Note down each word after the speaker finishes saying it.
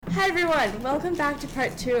Hi everyone, welcome back to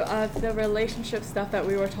part 2 of the relationship stuff that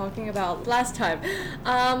we were talking about last time.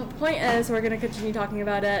 Point is, we're going to continue talking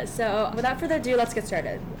about it, so without further ado, let's get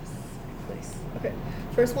started. Please. Okay,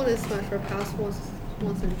 first one is smash or pass once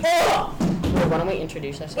and... Oh! Wait, why don't we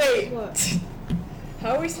introduce ourselves? Wait, What?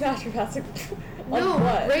 how are we smash or passing? No,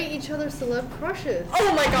 what? rate each other's celeb crushes.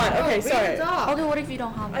 Oh my god, okay, rate sorry. the dog. Okay, what if you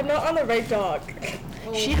don't have one? I'm not on the right dog.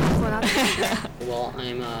 Oh. She has one. Well,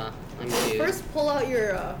 I'm Jude. First, pull out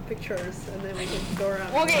your pictures, and then we can go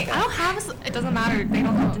around. Okay, I don't have. It doesn't matter. They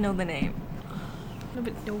don't have to know the name. No,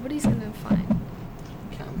 but nobody's gonna find.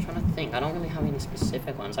 Okay, I'm trying to think. I don't really have any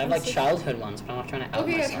specific ones. I have like childhood ones, but I'm not trying to out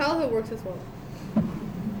Okay, myself. yeah, childhood works as well.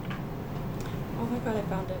 Oh my god, I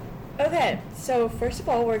found it. Okay, so first of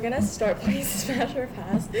all, we're gonna start playing Smash or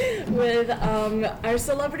Pass with our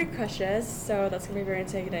celebrity crushes. So that's gonna be very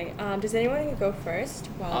exciting. Does anyone want to go first?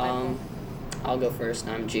 I'll go first.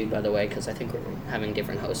 I'm Jude, by the way, because I think we're having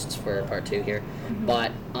different hosts for part 2 here. Mm-hmm.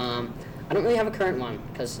 But I don't really have a current one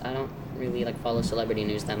because I don't really like follow celebrity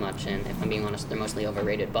news that much, and if I'm being honest, they're mostly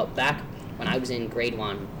overrated. But back when I was in grade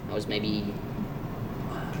 1, I was maybe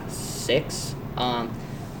 6.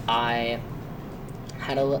 I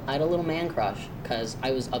had a little man crush because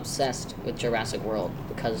I was obsessed with Jurassic World.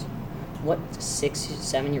 Because what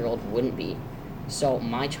 6-7-year-old wouldn't be? So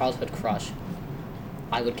my childhood crush,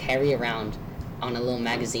 I would carry around on a little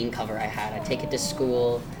magazine cover I had. I'd take it to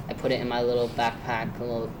school. I put it in my little backpack, a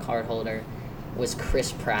little card holder. Was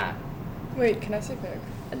Chris Pratt. Wait, can I see pic?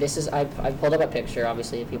 This is I pulled up a picture.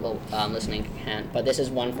 Obviously, people listening can't, but this is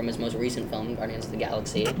one from his most recent film, Guardians of the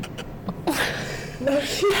Galaxy.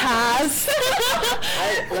 Pass.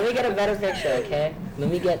 Let me get a better picture, okay?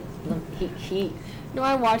 He. No,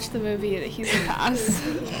 I watched the movie. He's a pass.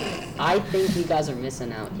 I think you guys are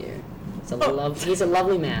missing out here. He's a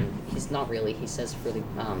lovely man. He's not really. He says really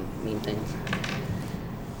mean things.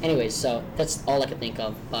 Anyways, so that's all I could think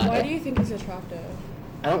of. But Why do you think he's attractive?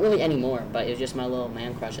 I don't really anymore, but it was just my little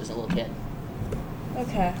man crush as a little kid.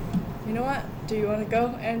 Okay. You know what? Do you want to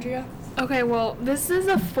go, Andrea? Okay, well, this is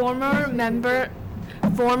a former member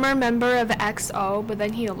of XO, but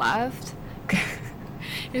then he left.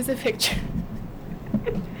 Here's a picture.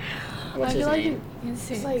 What's his name?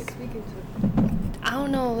 It's like speaking to. I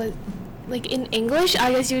don't know, like in English,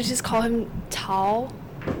 I guess you would just call him tall.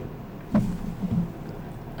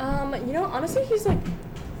 You know, honestly, he's like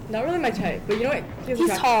not really my type, but you know what?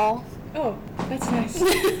 He's tall. Oh, that's nice.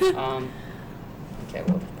 Okay,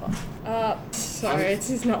 we'll just pause. Sorry,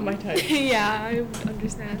 he's not my type. Yeah, I would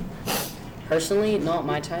understand. Personally, not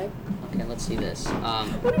my type. Okay, let's see this.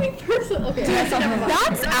 What do you mean person? Okay, never mind.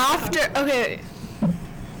 That's after. Okay.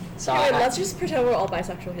 So Wait, let's just pretend we're all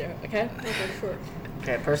bisexual here, okay? Okay, sure.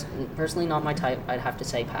 Okay, personally not my type. I'd have to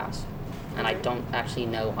say pass. And I don't actually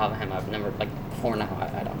know of him. I've never, before now,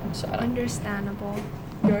 I don't know, so I don't. Understandable.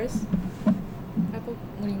 Yours? Apple?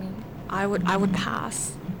 What do you mean? I would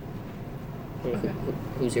pass.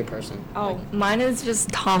 Who's your person? Oh, mine is just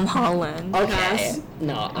Tom Holland. Okay. Pass.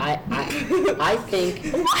 No, I think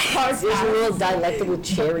this little delectable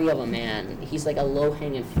cherry of a man. He's like a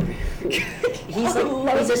low-hanging fruit. He's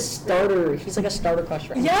a starter. He's like a starter crush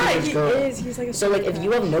for Yeah, teenage he girl. is. He's like a So like, if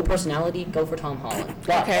you have no personality, go for Tom Holland.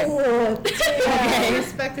 But, Okay. I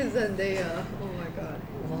respected Zendaya. Oh my god.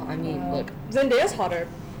 Well, I mean, look. Zenday's hotter.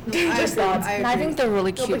 Just agree, thoughts. And I think they're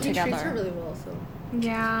really cute but he together. treats her really well, so.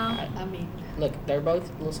 Yeah. I mean, Look, they're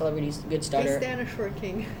both little celebrities. Good they starter. stand a short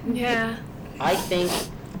king. Yeah. I think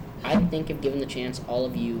if given the chance, all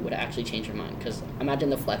of you would actually change your mind. Because imagine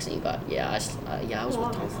the flexing, but yeah, I was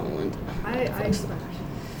with Tom Holland. I smash.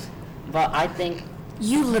 But I think,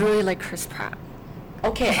 You literally like Chris Pratt.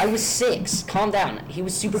 okay, I was 6. Calm down. He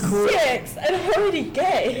was super cool. 6! And already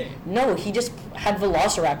gay! No, he just had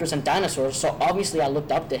velociraptors and dinosaurs, so obviously I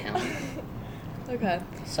looked up to him. Okay.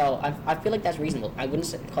 So I feel like that's reasonable. I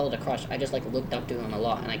wouldn't call it a crush. I just looked up to him a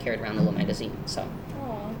lot, and I carried around the little magazine. So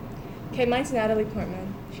Aww. Okay, mine's Natalie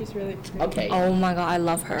Portman. She's really pretty. okay. Oh my god, I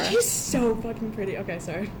love her. She's so fucking pretty. Okay,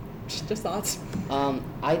 sorry. Just thoughts.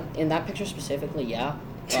 I in that picture specifically, yeah.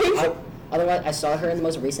 But otherwise, I saw her in the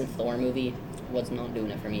most recent Thor movie. Was not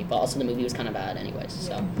doing it for me, but also the movie was kind of bad, anyways.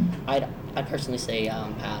 So I'd personally say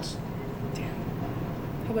pass.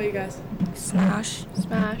 How about you guys? Smash.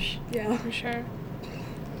 Yeah. For sure.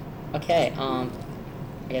 Okay. I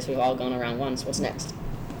guess we've all gone around once. What's next?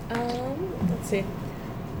 Let's see.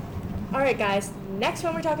 Alright, guys. Next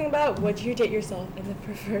one we're talking about, would you date yourself in the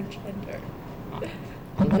preferred gender?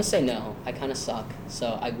 I'm gonna say no. I kind of suck,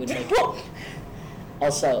 so I would like.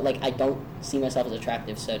 Also, I don't see myself as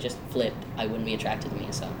attractive, so just flipped, I wouldn't be attracted to me.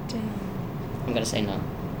 So Damn. I'm gonna say no.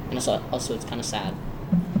 And also it's kind of sad.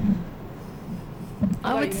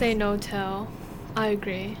 I about would you? say no too. I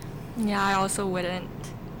agree. Yeah, I also wouldn't.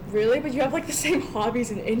 Really? But you have like the same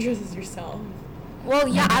hobbies and interests as yourself. Well,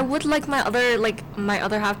 yeah, I would like my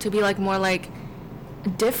other half to be like more like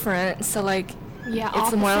different. So like Yeah,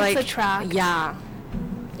 it's more like attract. yeah.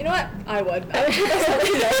 You know what? I would put myself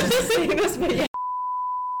in there just saying this, but yeah.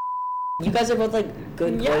 You guys are both like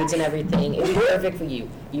good Yeah. grades and everything. It'd be perfect for you.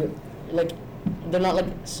 You're like, they're not like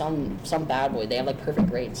some bad boy. They have like perfect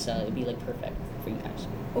grades, so it'd be like perfect for you guys.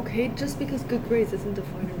 Okay, just because good grades isn't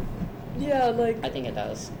defining. Yeah, like. I think it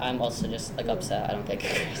does. I'm also just like upset. I don't get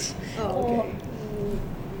good grades. Oh, okay.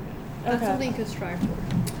 That's Okay. something you could strive for.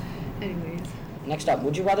 Anyways. Next up,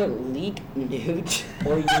 would you rather leak nudes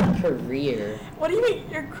or your career? What do you mean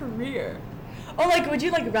your career? Oh, like, would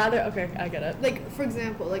you like rather? Okay, I get it. Like, for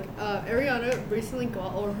example, like Ariana recently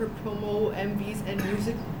got all her promo MVs and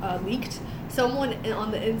music leaked. Someone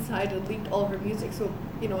on the inside leaked all her music, so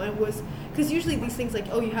you know it was because usually these things like,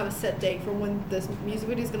 oh, you have a set date for when this music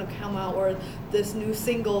video is gonna come out or this new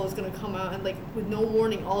single is gonna come out, and like with no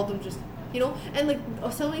warning, all of them just, you know, and like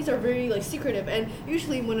some of these are very like secretive, and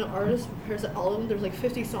usually when an artist prepares an album, there's like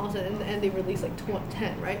 50 songs and they release like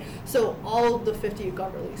 10, right? So all the 50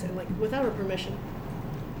 got released and like without her permission.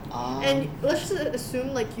 And let's just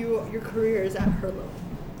assume like your career is at her level.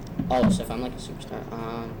 Oh, so if I'm like a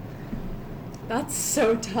superstar, That's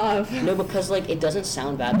so tough. no, because like it doesn't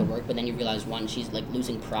sound bad the work, but then you realize one, she's like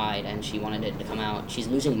losing pride and she wanted it to come out. She's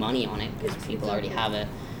losing money on it because people already have it.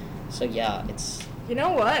 So yeah, it's. You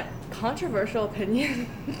know what? Controversial opinion.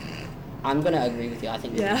 I'm gonna agree with you. I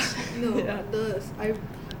think. Yeah. No, Yeah.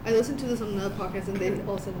 I listened to this on another podcast and they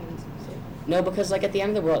all said news. So. No, because like at the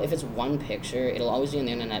end of the world, if it's one picture, it'll always be on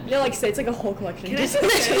the internet. Yeah, like say it's like a whole collection. Can I just,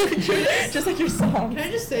 just say- just like your song. Can I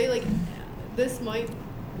just say like, this might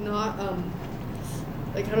not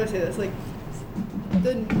like how do I say this like,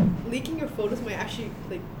 the leaking your photos might actually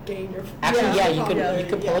like gain your. Actually, yeah, you popularity,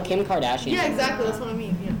 could pull a Kim Kardashian. Yeah, exactly. That's what I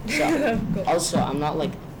mean. Yeah. So, also, I'm not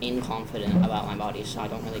like inconfident about my body, so I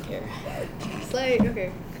don't really care. It's like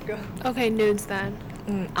okay, go. Okay, nudes then.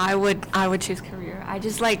 I would choose career. I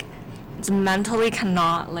just like mentally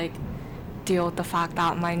cannot like deal with the fact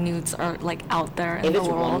that my nudes are like out there in If the it's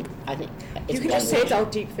world. one, I think it's You can one just say it's way. all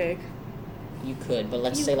deep fake. You could, but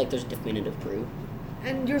let's say like there's definitive proof.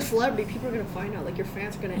 And you're a celebrity. People are gonna find out. Like your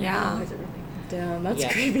fans are gonna Yeah. analyze everything. Damn, that's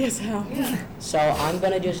Yeah. creepy as hell. Yeah. So I'm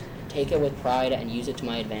gonna just take it with pride and use it to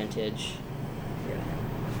my advantage.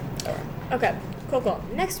 Alright. Okay, cool.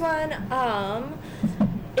 Next one.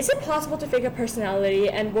 Is it possible to fake a personality,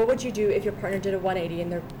 and what would you do if your partner did a 180 in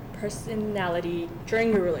their personality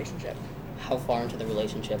during your relationship? How far into the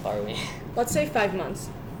relationship are we? Let's say 5 months.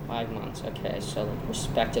 5 months. Okay, so like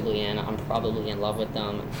respectively in, I'm probably in love with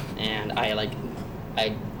them, and I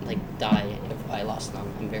die if I lost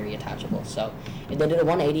them. I'm very attachable. So if they did a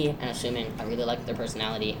 180, and assuming I really like their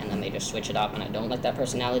personality, and then they just switch it up, and I don't like that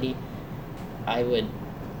personality, I would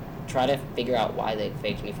try to figure out why they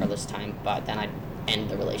faked me for this time, but then I'd end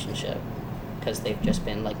the relationship because they've just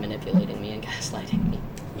been like manipulating me and gaslighting me.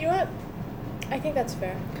 You know what? I think that's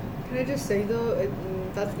fair. Can I just say though,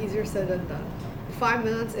 that's easier said than done. 5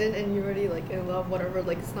 minutes in and you're already like in love, whatever.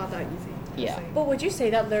 Like it's not that easy. Yeah. Same. But would you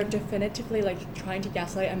say that they're definitively like trying to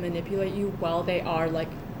gaslight and manipulate you while they are like,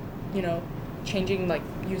 you know, changing, like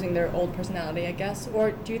using their old personality, I guess?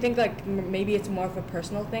 Or do you think like maybe it's more of a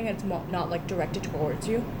personal thing and it's not like directed towards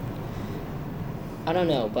you? I don't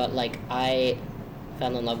know, but like I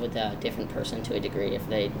fell in love with a different person to a degree if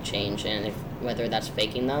they change, and if whether that's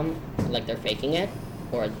faking them, like they're faking it,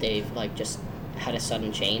 or they've like just had a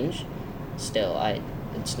sudden change, still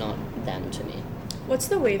it's not them to me. What's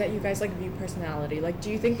the way that you guys like view personality? Like,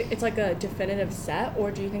 do you think that it's like a definitive set,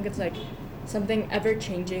 or do you think it's like something ever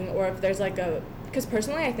changing, or if there's like a, because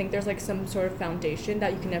personally I think there's like some sort of foundation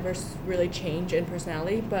that you can never really change in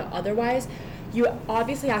personality, but otherwise you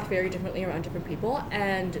obviously act very differently around different people,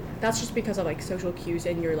 and that's just because of like social cues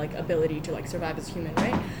and your like ability to like survive as a human,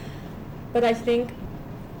 right? But I think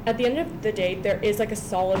at the end of the day there is like a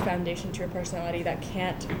solid foundation to your personality that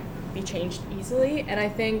can't be changed easily, and I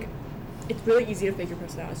think it's really easy to fake your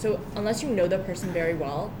personality. So unless you know the person very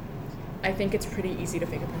well, I think it's pretty easy to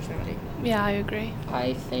fake a personality. Yeah, I agree.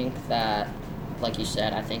 I think that, like you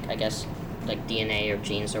said, I guess like DNA or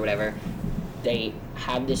genes or whatever, they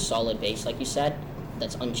have this solid base, like you said,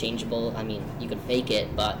 that's unchangeable. I mean, you can fake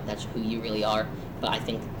it, but that's who you really are. But I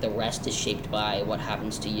think the rest is shaped by what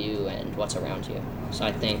happens to you and what's around you. So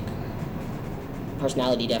I think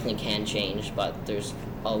personality definitely can change, but there's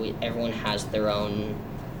always, everyone has their own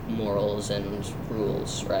morals and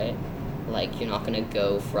rules, right? Like, you're not gonna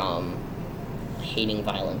go from hating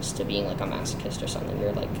violence to being like a masochist or something.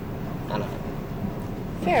 You're like, I don't know.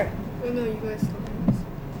 Fair. Oh no, you guys talk.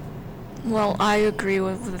 Well, I agree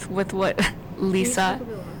with what Lisa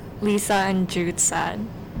and Jude said.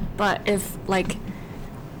 But if like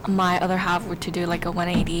my other half were to do like a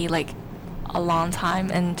 180 like a long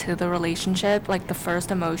time into the relationship, like the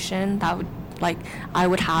first emotion that would like I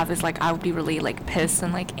would have is like I would be really like pissed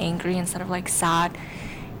and like angry instead of like sad,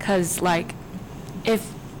 cuz like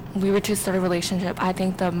if we were to start a relationship, I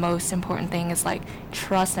think the most important thing is like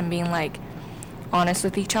trust and being like honest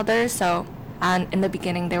with each other. So, and in the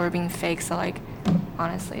beginning they were being fake, so like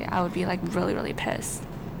honestly I would be like really really pissed.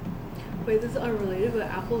 Wait, this is unrelated, but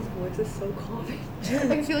Apple's voice is so calming.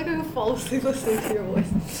 I feel like I could fall asleep listening to your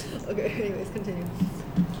voice. Okay, anyways, continue.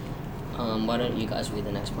 Why don't you guys read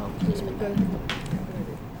the next one, please?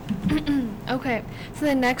 Okay, so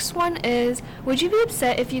the next one is, would you be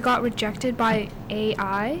upset if you got rejected by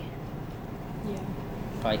AI? Yeah.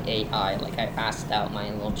 By AI, like I asked out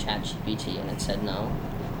my little chat GPT and it said no.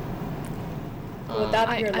 Would that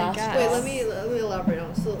be your I last guess. Wait, one? let me elaborate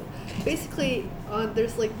on. So, basically,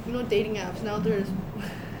 there's like dating apps now. There's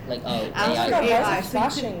Like Ask AI. for Why AI. is it So you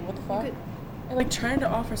flashing? could- What the you fuck? could- I like trying to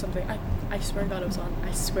offer something. I swear to God it was on.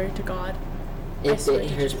 I swear to God.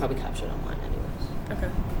 Here's probably captured on mine anyways. Okay.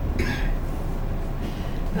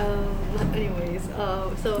 Anyways,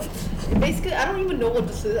 so basically, I don't even know what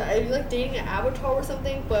this is. I like dating an avatar or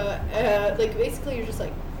something, but like basically, you're just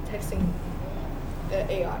like texting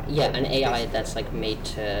AI. Yeah, an AI that's like made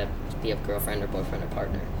to be a girlfriend or boyfriend or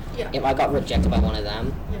partner. Yeah. If I got rejected by one of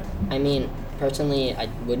them, Yeah. I mean, personally, I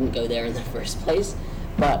wouldn't go there in the first place,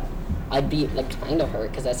 but I'd be like kind of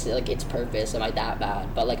hurt because that's like its purpose. Am I that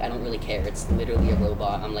bad? But like I don't really care. It's literally a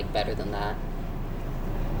robot. I'm like better than that.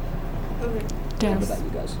 Okay. What about you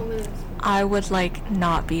guys? 4 minutes. I would like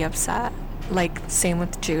not be upset. Like same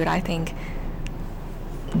with Jude. I think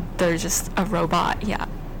they're just a robot. Yeah.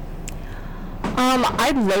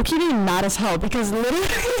 I'd low-key be mad as hell because literally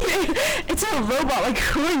it's a robot. Like,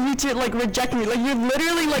 who are you to like reject me? Like, you're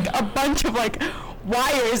literally like a bunch of like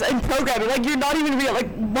wires and programming. Like, you're not even real. Like,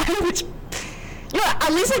 why would you? You know,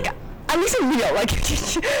 at least I'm real. Like,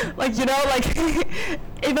 like you know, like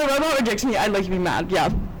if a robot rejects me, I'd like be mad. Yeah.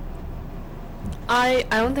 I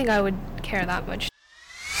don't think I would care that much.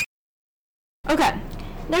 Okay.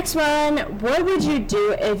 Next one. What would you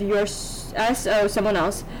do if your SO someone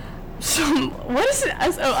else? What is it?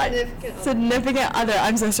 Significant other. Significant other.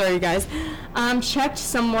 I'm so sorry, you guys. Checked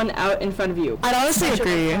someone out in front of you. I'd honestly Such a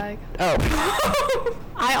red agree. flag. Oh.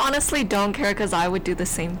 I honestly don't care because I would do the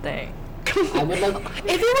same thing. I would like.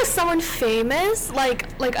 If it was someone famous, like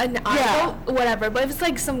an idol, whatever. But if it's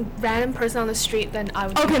like some random person on the street, then I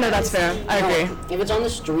would. Okay, no, that's fair. I agree. No, if it's on the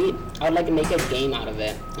street, I'd like make a game out of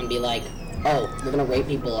it and be like, oh, we're gonna rate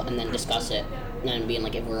people and then discuss it, and then being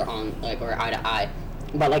like if we're on like we're eye to eye.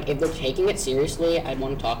 But like if they're taking it seriously, I'd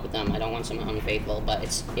want to talk with them. I don't want someone unfaithful. But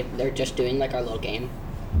it's if they're just doing like our little game,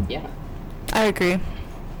 yeah. I agree.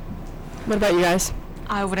 What about you guys?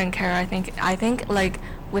 I wouldn't care. I think like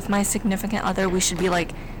with my significant other, we should be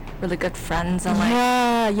like really good friends and like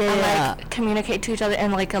and like communicate to each other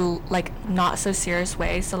in like a like not so serious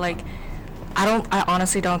way. So like I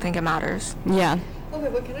honestly don't think it matters. Yeah. Okay,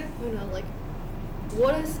 but can I point out like,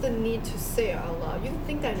 what is the need to say it out loud? You can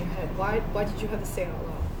think that in your head. Why did you have to say it out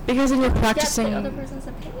loud? Because then you're That's practicing. the other person's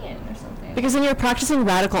opinion or something. Because then you're practicing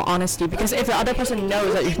radical honesty. Because if the other person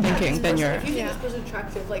knows that you're thinking, then you're. If you think this person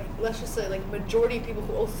attractive, like let's just say like majority of people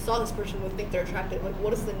who also saw this person would think they're attractive. Like,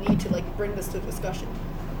 what is the need to like bring this to discussion?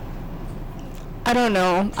 I don't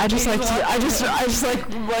know. I just like. I just like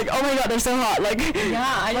oh my god, they're so hot. Like. Yeah,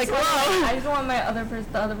 I Like, just want, whoa. I just want the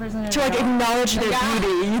other person To like acknowledge their Yeah.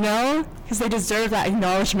 beauty, you know? Because they deserve that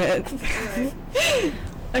acknowledgement.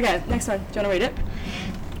 Okay, next one. Do you want to read it?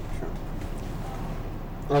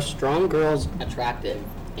 Are strong girls attractive,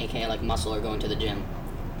 aka like muscle or going to the gym?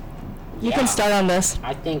 You Yeah. can start on this.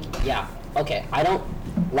 I think, yeah. Okay, I don't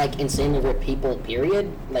like insanely ripped people, period.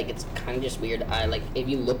 Like, it's kind of just weird. I like, if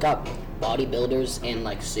you look up bodybuilders in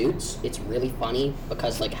like suits, it's really funny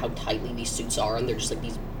because like how tightly these suits are and they're just like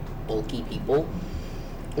these bulky people.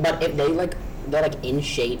 But if they're like in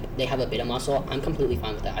shape, they have a bit of muscle, I'm completely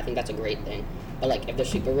fine with that. I think that's a great thing. But like, if they're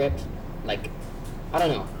super ripped, like, I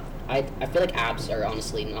don't know. I feel like abs are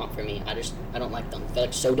honestly not for me. I don't like them. They're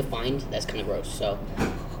like so defined, that's kind of gross. So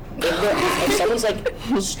if someone's like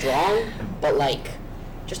strong but like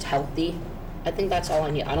just healthy, I think that's all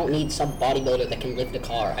I need. I don't need some bodybuilder that can lift a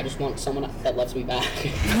car. I just want someone that loves me back.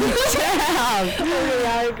 Damn! Okay,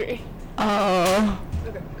 yeah, I agree. Oh.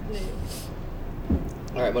 Okay, continue.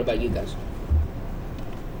 All right, what about you guys?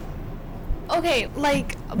 Okay,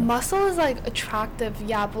 like muscle is like attractive,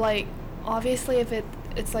 yeah, but like obviously if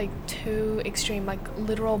it's like too extreme, like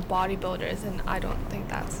literal bodybuilders, and I don't think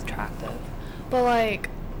that's attractive. But like,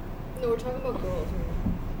 No, we're talking about girls.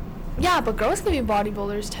 yeah, but girls can be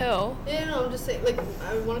bodybuilders too. Yeah, no, I'm just saying, like,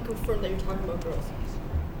 I want to confirm that you're talking about girls.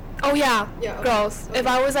 Oh yeah, Yeah, okay. girls. If Okay.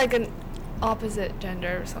 I was like an opposite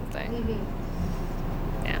gender or something,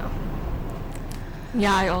 Mm-hmm. yeah.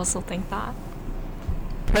 Yeah, I also think that.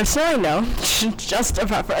 Personally, no. Just a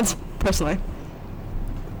preference. Personally.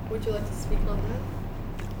 Would you like to speak on that?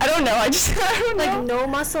 I don't know. I don't know. Like no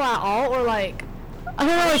muscle at all, or like I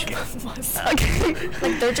don't know. Like,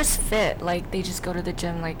 Like they're just fit. Like they just go to the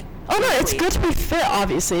gym. Like oh no, it's weekly. good to be fit,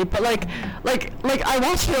 obviously, but like I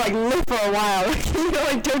want you to like live for a while. You know,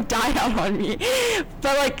 like don't die out on me.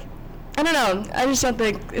 But like, I don't know. I just don't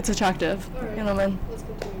think it's attractive. Alright. You know, man. Let's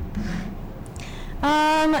continue.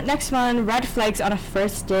 Next one, red flags on a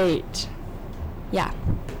first date. Yeah.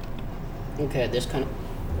 Okay, this kind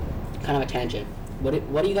of a tangent.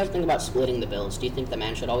 What do you guys think about splitting the bills? Do you think the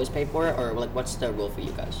man should always pay for it, or like what's the rule for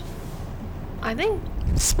you guys? I think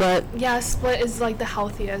Split. split is like the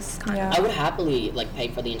healthiest kind Yeah. of. I would happily like pay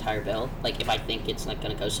for the entire bill, like if I think it's like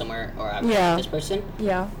gonna go somewhere or I'm Yeah. with this person.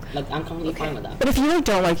 Yeah. Like I'm completely fine with that. But if you like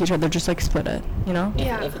don't like each other, just like split it. You know.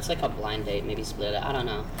 Yeah. If it's like a blind date, maybe split it. I don't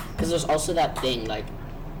know. Because there's also that thing like,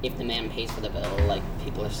 if the man pays for the bill, like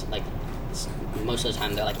people are like, most of the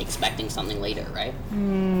time they're like expecting something later, right?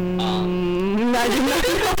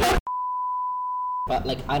 But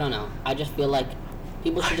like I don't know. I just feel like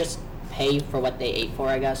people should just pay for what they ate for,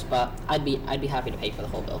 I guess. But I'd be happy to pay for the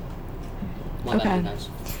whole bill. What about you Okay. guys?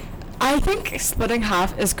 I think splitting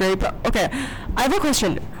half is great, but okay. I have a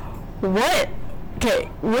question. What do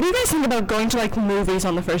you guys think about going to like movies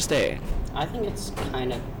on the first date? I think it's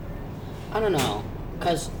kind of, I don't know,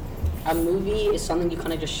 because a movie is something you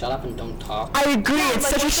kind of just shut up and don't talk. I agree. Yeah, it's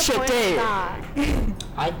like, such a what's the shit point of date. that?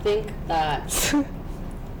 I think that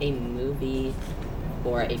a movie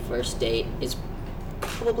or a first date is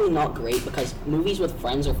probably not great, because movies with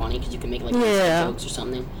friends are funny because you can make like Yeah. jokes or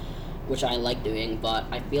something, which I like doing, but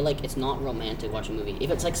I feel like it's not romantic watching a movie. If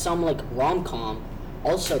it's like some like rom-com,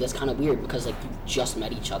 also that's kind of weird because like you just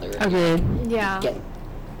met each other. and you're, Agreed. Yeah. like,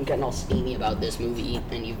 getting all steamy about this movie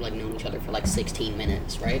and you've like known each other for like 16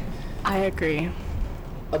 minutes, right? I agree.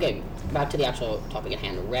 Okay, back to the actual topic at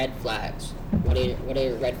hand. Red flags. What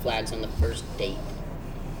are red flags on the first date?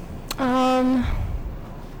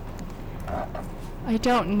 I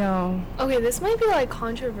don't know. Okay, this might be like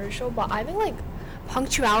controversial, but I think like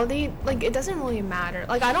punctuality, like it doesn't really matter.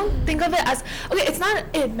 Like I don't think of it as, okay, it's not,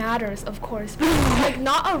 it matters of course, but like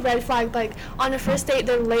not a red flag. Like on a first date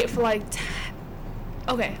they're late for like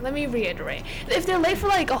okay, let me reiterate. If they're late for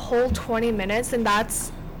like a whole 20 minutes, then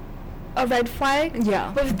that's a red flag.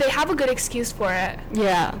 Yeah. But if they have a good excuse for it,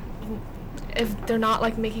 Yeah. if they're not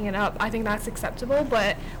like making it up, I think that's acceptable.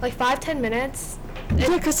 But like 5-10 minutes, it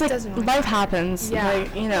Yeah, because like doesn't really life matter. happens. Yeah.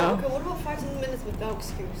 Like, you know. Okay, what about 5 minutes without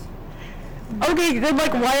excuse? Okay, then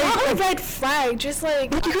like why? Not a Like, red flag, just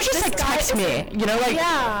like you could just this like guy text me. isn't- You know, like.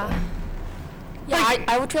 Yeah. Yeah,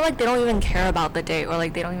 I would feel like they don't even care about the date, or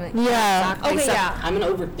like they don't even. Yeah. Exactly. Okay, yeah. I'm an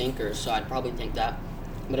overthinker, so I'd probably think that.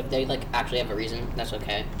 But if they like actually have a reason, that's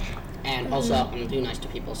okay. And also, I'm too nice to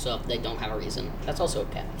people, so if they don't have a reason, that's also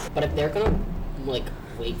okay. But if they're gonna like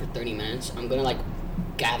wait for 30 minutes, I'm gonna like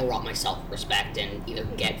gather up my self-respect and either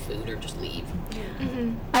get food or just leave.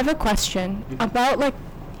 I have a question about like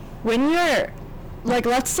when you're like,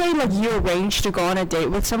 let's say like you arrange to go on a date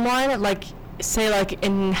with someone, like say like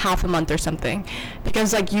in half a month or something,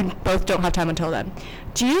 because like you both don't have time until then.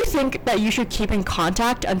 Do you think that you should keep in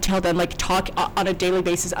contact until then, like talk on a daily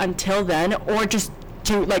basis until then, or just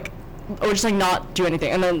do like, or just like not do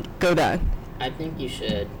anything and then go then? I think you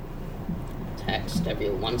should text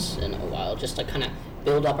every once in a while just to kind of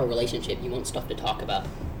build up a relationship. You want stuff to talk about.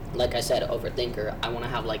 Like I said, overthinker, I want to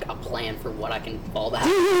have like a plan for what I can fall back.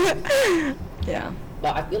 Yeah.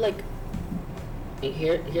 But I feel like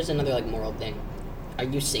here's another like moral thing. Are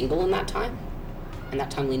you single in that time? In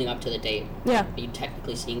that time leading up to the date? Yeah. Are you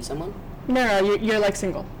technically seeing someone? No, you're like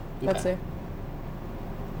single. Let's Okay. say.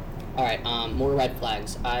 Alright, more red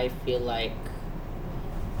flags. I feel like,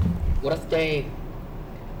 what if they,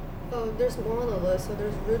 There's more on the list. So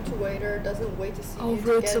there's rude to waiter, doesn't wait to see Oh, you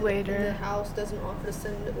rude to to get waiter. in the house, doesn't offer to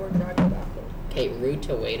send or drive you back home. okay, rude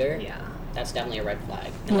to waiter? Yeah. That's definitely a red flag.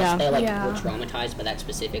 Yeah. Unless they like Yeah. were traumatized by that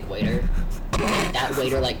specific waiter. Like, that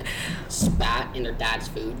waiter like spat in their dad's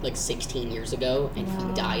food like 16 years ago and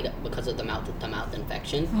he died because of the mouth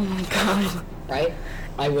infection. Oh my god. Right?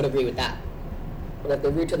 I would agree with that. But if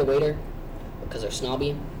they're rude to the waiter because they're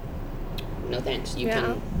snobby, no thanks. You Yeah.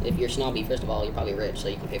 can, if you're snobby, first of all, you're probably rich, so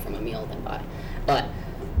you can pay for my meal, then buy. But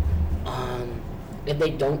if they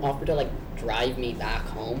don't offer to like drive me back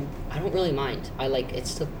home, I don't really mind. I like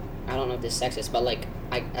it's still, I don't know if this is sexist, but like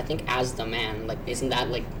I think as the man, like isn't that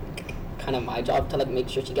like kind of my job to like make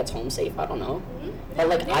sure she gets home safe? I don't know. But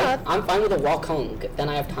like I'm fine with a walk home. Then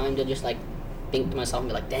I have time to just like think to myself and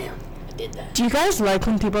be like, damn, I did that. Do you guys like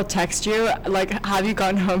when people text you, like, have you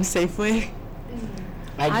gotten home safely?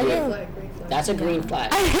 I do. Green flag. That's a green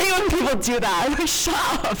flag. I hate when people do that. I'm like, shut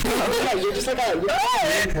up. Yeah, you're just like a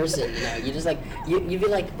green person, you know. You just like you'd be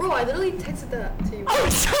like, Bro, I literally texted that to you. Oh,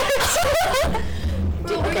 sorry.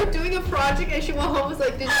 Bro, we were doing a project and she went home and was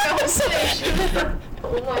like, did you get home safe?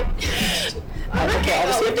 Oh my gosh. Okay,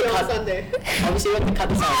 obviously we have to on cut. Sunday. Obviously we have to cut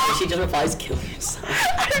this out. And she just replies, "Kill yourself."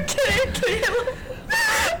 I'm kidding.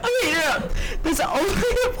 Okay, no. This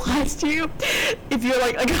only applies to you if you're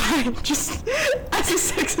like a guy just as a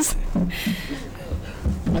sexist.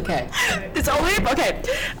 Okay. It's only okay.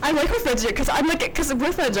 I like her friends because I'm like, because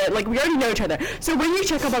we're friends, right? Like we already know each other. So when you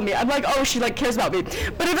check up on me, I'm like, oh, she like cares about me.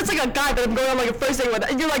 But if it's like a guy that I'm going on like a first date with,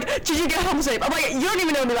 and you're like, did you get home safe? I'm like, you don't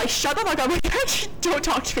even know me. Like, shut the fuck up. Like, don't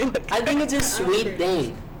talk to me. Like, I think it's a sweet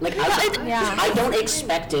thing. Like I don't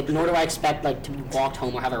expect it, nor do I expect like to be walked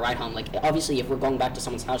home or have a ride home. Like obviously, if we're going back to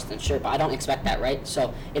someone's house, then sure. But I don't expect that, right?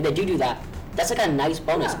 So if they do that, that's like a nice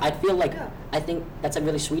bonus. I feel like I think that's like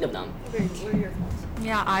really sweet of them. Okay, what are your thoughts?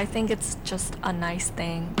 Yeah, I think it's just a nice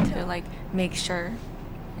thing to like make sure,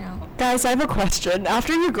 you know. guys, I have a question.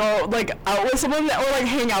 After you go like out with someone or like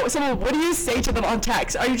hang out with someone, what do you say to them on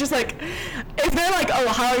text? Are you just like, if they're like, oh,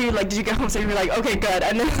 how are you? Like, did you get home safe? You're like, okay, good.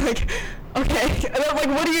 And then like, okay. And then like,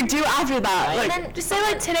 what do you do after that? Like, And then just say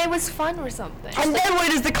like today was fun or something. and then where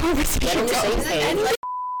does the Get conversation on the same go? page.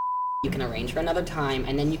 You can arrange for another time,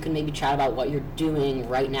 and then you can maybe chat about what you're doing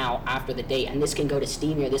right now after the date. And this can go to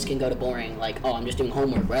steamy or this can go to boring. Like, oh, I'm just doing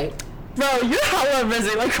homework, right? Bro, you're hella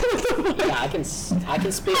busy. Like, what the fuck? Yeah, I can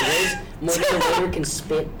spit words more than the waiter can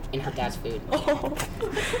spit in her dad's food. Oh.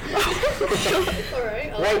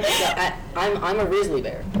 Alright. Right? So I'm a grizzly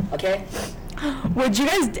bear. Okay? Would you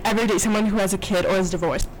guys ever date someone who has a kid or is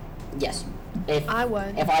divorced? Yes. If I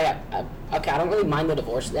would. If I okay, I don't really mind the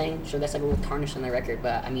divorce thing. Sure, that's like a little tarnish on their record,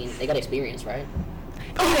 but I mean, they got experience, right?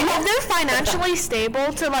 Okay, if they're financially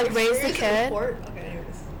stable to like raise the kid. Okay,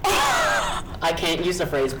 anyways. I can't use the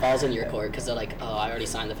phrase "balls in your court" because they're like, oh, I already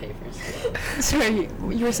signed the papers. Sorry,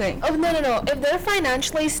 you were saying. Oh no. If they're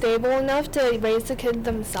financially stable enough to raise the kid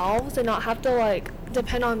themselves and not have to like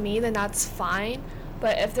depend on me, then that's fine.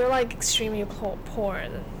 But if they're like extremely poor,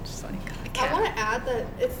 then just like I I can't. want to add that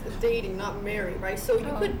it's dating, not marry, right? So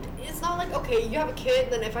you could, it's not like, okay, you have a kid,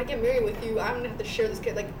 then if I get married with you, I'm going to have to share this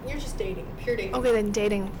kid. Like, you're just dating, pure dating. Okay, then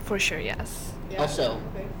dating for sure, yes. Yeah. Also,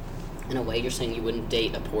 Okay. in a way, you're saying you wouldn't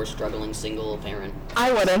date a poor, struggling single parent.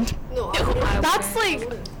 I wouldn't. No, I wouldn't. That's I like.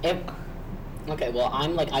 wouldn't. If okay, well,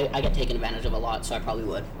 I'm like I get taken advantage of a lot, so I probably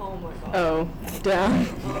would. Oh my god. Oh, damn.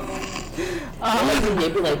 I'd like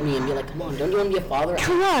manipulate me and be like, come on, don't you want to be a father?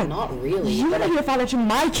 Come on. Not really. You but want to be a father to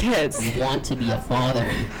my kids. I want to be a father.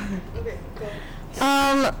 Okay, go.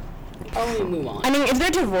 Oh, move on. I mean, if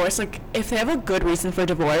they're divorced, like, if they have a good reason for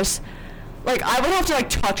divorce, like, I would have to, like,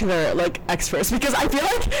 talk to their, like, ex first, because I feel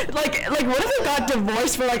like, what if they got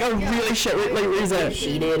divorced for, like, a really shit, like, reason? They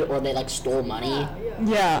cheated or they like stole money.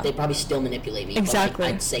 Yeah. They probably still manipulate me. Exactly. But,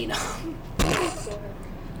 like, I'd say no.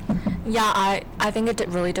 Yeah, I think it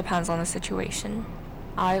really depends on the situation.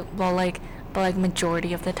 But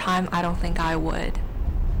majority of the time, I don't think I would.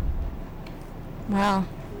 Wow.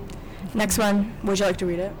 Next one. Would you like to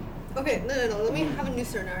read it? Okay, no. Let me have a new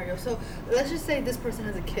scenario. So let's just say this person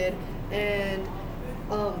has a kid, and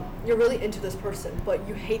you're really into this person, but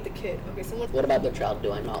you hate the kid. Okay, someone. What about their child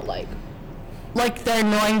do I not like? Like, they're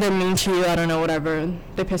annoying, they're mean to you, I don't know, whatever.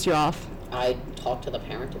 They piss you off. I'd talk to the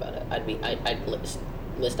parent about it. I'd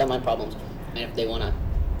list out my problems, and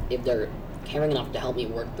if they're caring enough to help me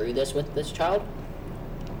work through this with this child,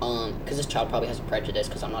 because this child probably has a prejudice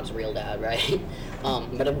because I'm not his real dad, right?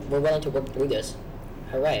 But if we're willing to work through this,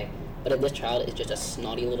 hooray. But if this child is just a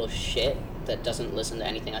snotty little shit that doesn't listen to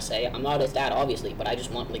anything I say, I'm not his dad, obviously, but I just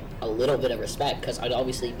want like a little bit of respect because I'd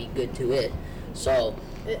obviously be good to it. So,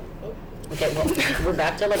 okay, well, we're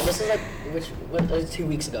back to like, this is like, 2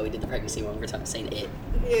 weeks ago we did the pregnancy one, we're saying it.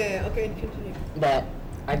 Yeah. Okay, continue. But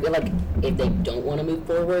I feel like if they don't want to move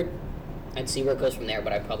forward, I'd see where it goes from there,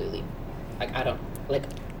 but I'd probably leave. Like, I don't, like...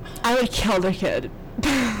 I would kill their kid.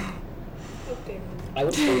 Okay.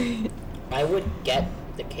 I would get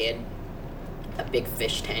the kid a big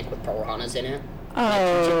fish tank with piranhas in it.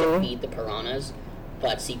 I'd teach it to feed the piranhas,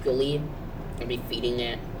 but secretly I'd be feeding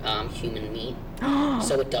it human meat,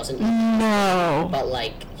 so it doesn't eat No. but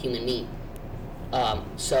like human meat.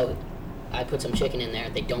 So I put some chicken in there,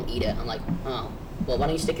 they don't eat it. I'm like, oh, well, why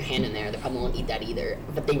don't you stick your hand in there? They probably won't eat that either.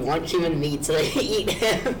 But they want human meat, so they eat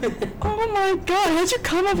him. Oh my god, how'd you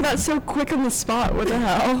come up with that so quick on the spot? What the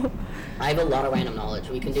hell? I have a lot of random knowledge.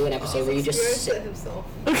 We can do an episode where you just sit. himself.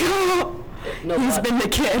 No, He's been the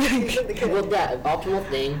kid. Well, the optimal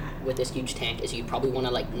thing with this huge tank is you probably want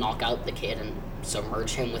to like knock out the kid and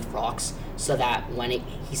submerge him with rocks, so that when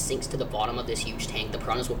he sinks to the bottom of this huge tank, the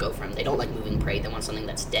piranhas will go for him. They don't like moving prey. They want something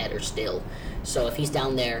that's dead or still. So if he's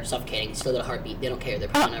down there suffocating, still got a heartbeat, they don't care. They're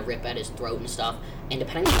gonna rip at his throat and stuff. And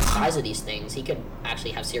depending on the size of these things, he could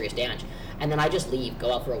actually have serious damage. And then I just leave,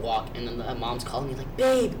 go out for a walk, and then the mom's calling me like,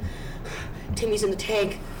 "Babe, Timmy's in the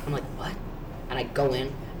tank." I'm like, "What?" And I go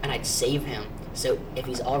in and I'd save him. So if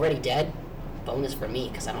he's already dead, bonus for me,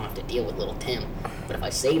 because I don't have to deal with little Tim. But if I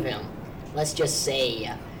save him, let's just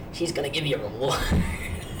say she's gonna give you a reward.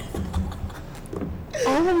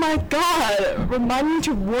 Oh my god, remind me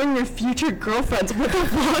to warn your future girlfriends. What the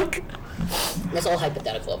fuck? That's all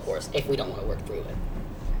hypothetical, of course, if we don't want to work through it.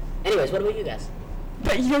 Anyways, what about you guys?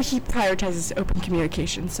 But you know, he prioritizes open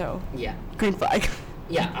communication, so Yeah. green flag.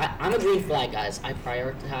 Yeah, I'm a green flag, guys. I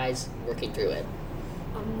prioritize working through it.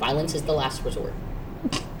 Violence is the last resort.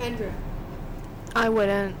 Andrew, I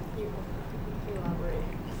wouldn't. you elaborate.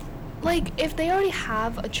 Like, if they already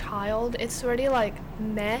have a child, it's already like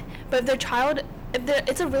meh. But if their child,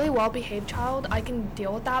 it's a really well-behaved child, I can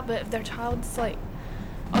deal with that. But if their child's like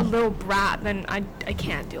a little brat, then I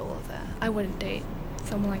can't deal with it. I wouldn't date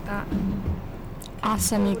someone like that.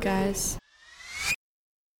 Awesome, you guys.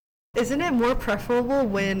 Isn't it more preferable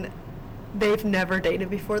when they've never dated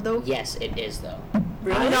before, though? Yes, it is, though.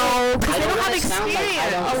 Really? No, because I they don't don't have wanna sound like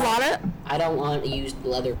experience. A lot of. I don't want to use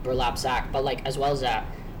leather burlap sack, but like as well as that,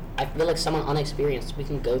 I feel like someone unexperienced, we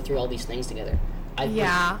can go through all these things together.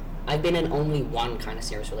 I've been in only one kind of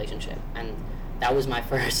serious relationship, and that was my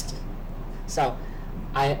first. So,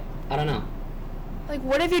 I don't know. Like,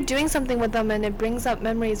 what if you're doing something with them and it brings up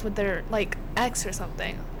memories with their like ex or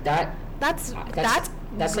something? That's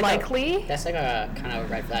like likely. That's like a kind of a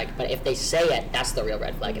red flag. But if they say it, that's the real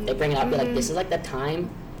red flag. If they bring it up, be like, "This is like the time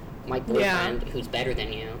my boyfriend, who's better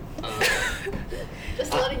than you."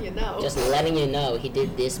 Just letting you know. Just letting you know he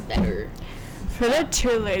did this better. For the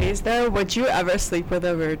two ladies there, would you ever sleep with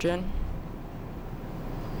a virgin?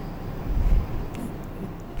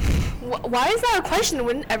 Why is that a question?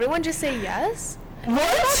 Wouldn't everyone just say yes?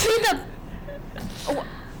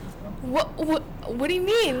 What do you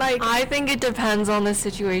mean? Like, I think it depends on the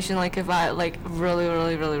situation, like if I like really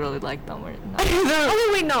like them or not. okay,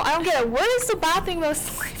 wait, no, I don't get it. What is the bad thing about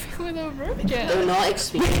sleeping with a virgin? They're not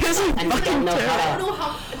experienced and they don't know I don't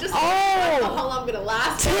how know I don't know how long I'm gonna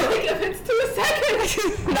last. Like, if it's 2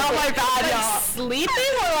 seconds. Not my bad, Like, y'all.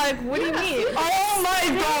 sleeping or like, what do you mean? Oh my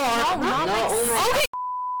god. to.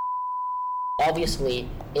 Obviously,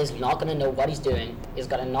 is not gonna know what he's doing, is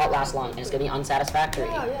gonna not last long, and it's gonna be unsatisfactory.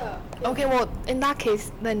 Yeah. Okay, well, in that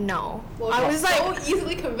case, then no. Well, I you're was like, so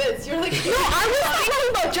easily convinced. You're like, no, I was thinking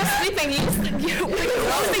about just sleeping. You like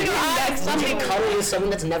closing your eyes. Something cuddling with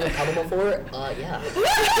someone that's never cuddled before, yeah.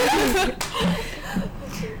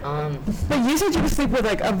 But you said you would sleep with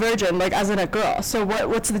like a virgin, like as in a girl. So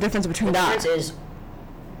what's the difference between The that? difference is,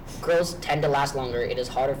 girls tend to last longer. It is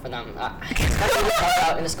harder for them. Especially when talk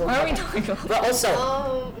about in a school. Why are we talking about But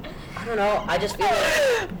also, I don't know. I just feel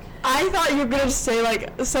like I thought you were gonna say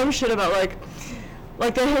like some shit about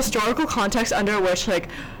like the historical context under which like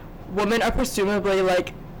women are presumably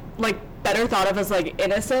like better thought of as like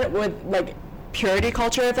innocent with like purity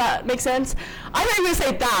culture, if that makes sense. I thought you were gonna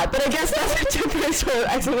say that, but I guess that's a different sort of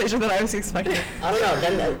explanation than I was expecting. I don't know.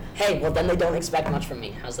 Then they don't expect much from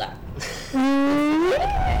me. How's that?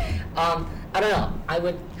 I don't know. I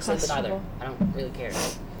would sleep with either. I don't really care.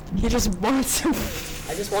 He just wants to.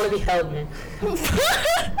 I just want to be held, man.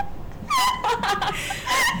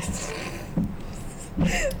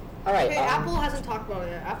 All right. okay, Apple hasn't talked about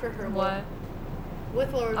it yet. After her What?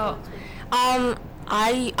 with Laura.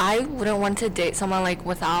 I wouldn't want to date someone like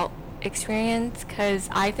without experience, because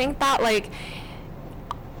I think that like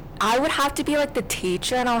I would have to be like the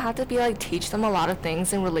teacher, and I would have to be like teach them a lot of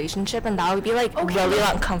things in relationship, and that would be like really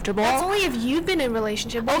uncomfortable. That's only if you've been in a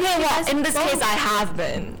relationship. Okay, well, in this case, I have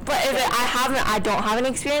been. But if I haven't, I don't have any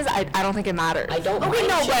experience, I don't think it matters. I don't Okay, mind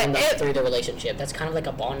no, showing but them through the relationship. That's kind of like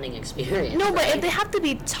a bonding experience. No, but right? if they have to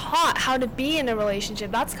be taught how to be in a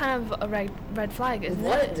relationship, that's kind of a red flag, isn't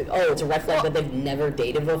What? it? Oh, it's a red flag that they've never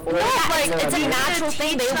dated before? No, like, Never it's a been- natural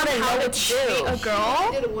thing. They wouldn't know what to do. A I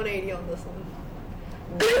girl? did a 180 on this one.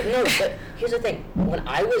 No, but here's the thing. When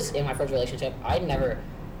I was in my first relationship, I never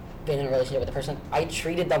been in a relationship with a person, I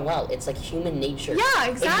treated them well. It's like human nature. Yeah,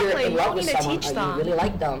 exactly. If you're in You love don't with need to someone teach or them. you really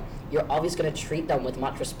like them, you're always going to treat them with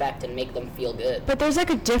much respect and make them feel good. But there's like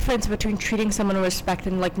a difference between treating someone with respect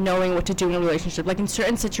and like knowing what to do in a relationship. Like in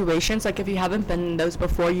certain situations, like if you haven't been in those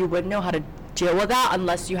before, you wouldn't know how to deal with that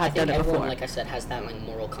unless you I had think done it everyone, before. like I said, has that like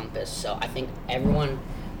moral compass. So I think everyone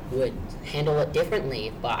would handle it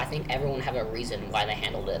differently, but I think everyone have a reason why they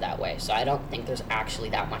handled it that way. So I don't think there's actually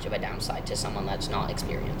that much of a downside to someone that's not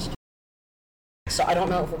experienced. So I don't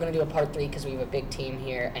know if we're going to do a part 3 because we have a big team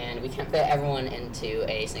here and we can't fit everyone into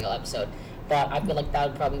a single episode. But I feel like that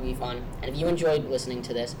would probably be fun. And if you enjoyed listening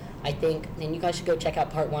to this, I think then you guys should go check out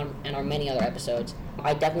part 1 and our many other episodes.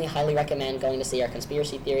 I definitely highly recommend going to see our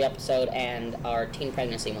conspiracy theory episode and our teen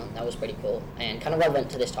pregnancy one. That was pretty cool and kind of relevant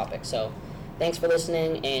to this topic. So thanks for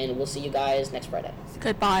listening, and we'll see you guys next Friday.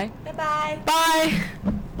 Goodbye. Bye-bye.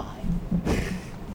 Bye.